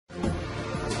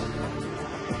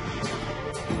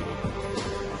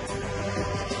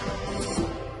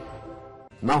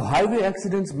Now, highway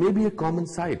accidents may be a common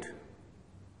sight,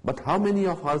 but how many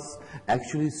of us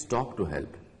actually stop to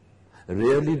help?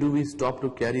 Rarely do we stop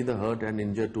to carry the hurt and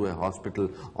injured to a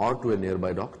hospital or to a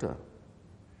nearby doctor.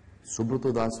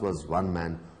 Subroto Das was one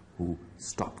man who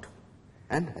stopped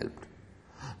and helped.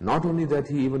 Not only that,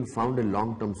 he even found a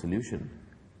long-term solution.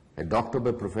 A doctor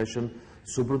by profession,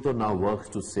 Subroto now works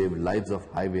to save lives of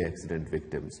highway accident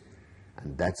victims,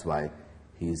 and that's why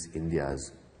he is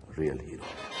India's real hero.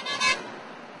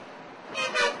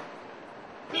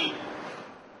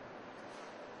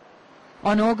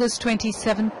 On August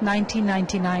 27,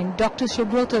 1999, Dr.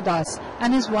 Subroto Das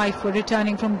and his wife were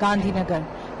returning from Gandhinagar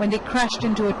when they crashed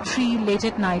into a tree late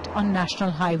at night on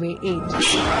National Highway 8.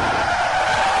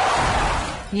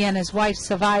 He and his wife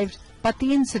survived, but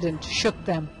the incident shook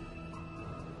them.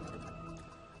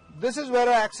 This is where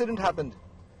an accident happened.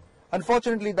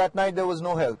 Unfortunately, that night there was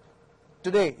no help.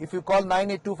 Today, if you call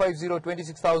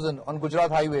 98250-26000 on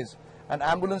Gujarat highways, an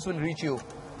ambulance will reach you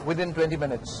within 20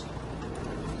 minutes.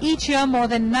 Each year, more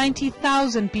than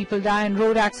 90,000 people die in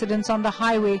road accidents on the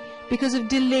highway because of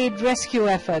delayed rescue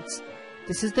efforts.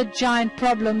 This is the giant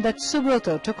problem that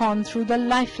Subroto took on through the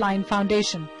Lifeline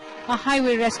Foundation, a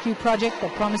highway rescue project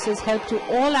that promises help to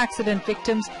all accident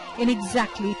victims in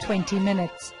exactly 20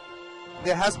 minutes.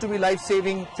 There has to be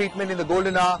life-saving treatment in the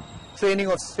golden hour,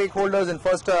 training of stakeholders and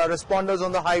first responders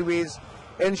on the highways,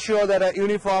 ensure that a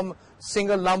uniform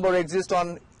single number exists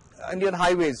on Indian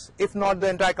highways, if not the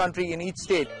entire country, in each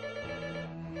state.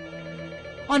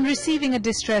 On receiving a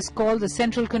distress call, the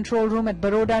Central Control Room at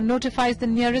Baroda notifies the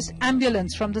nearest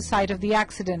ambulance from the site of the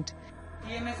accident.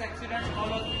 EMS accident, all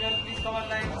hospital, please cover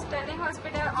line. Standing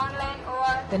hospital, online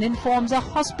OR. Then informs a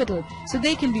hospital so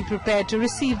they can be prepared to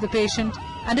receive the patient,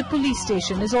 and a police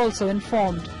station is also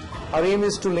informed. Our aim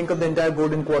is to link up the entire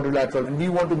Golden Quadrilateral, and we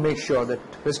want to make sure that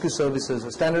rescue services,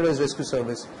 a standardized rescue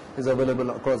service, is available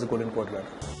across the Golden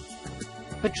Quadrilateral.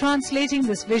 But translating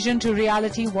this vision to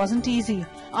reality wasn't easy.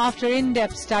 After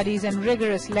in-depth studies and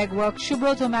rigorous legwork,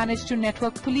 Subroto managed to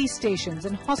network police stations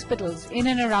and hospitals in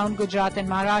and around Gujarat and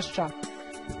Maharashtra.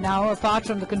 Now, apart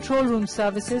from the control room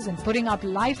services and putting up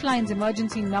Lifeline's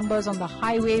emergency numbers on the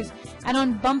highways and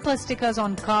on bumper stickers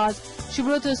on cars,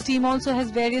 Subroto's team also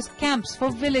has various camps for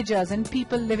villagers and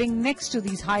people living next to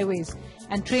these highways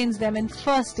and trains them in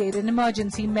first aid and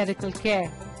emergency medical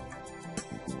care.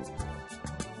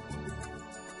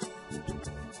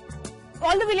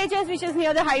 All the villages which is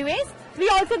near the highways, we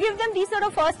also give them these sort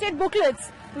of first aid booklets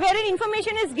wherein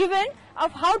information is given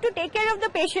of how to take care of the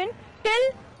patient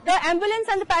till the ambulance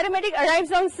and the paramedic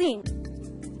arrives on scene.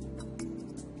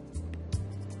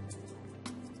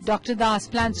 Dr. Das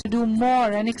plans to do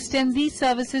more and extend these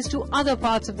services to other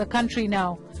parts of the country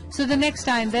now. So the next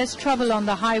time there's trouble on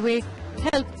the highway,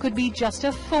 help could be just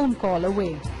a phone call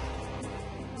away.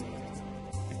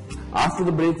 After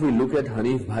the break, we look at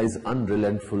Hanif Bhai's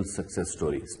unrelentful success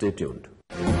story. Stay tuned.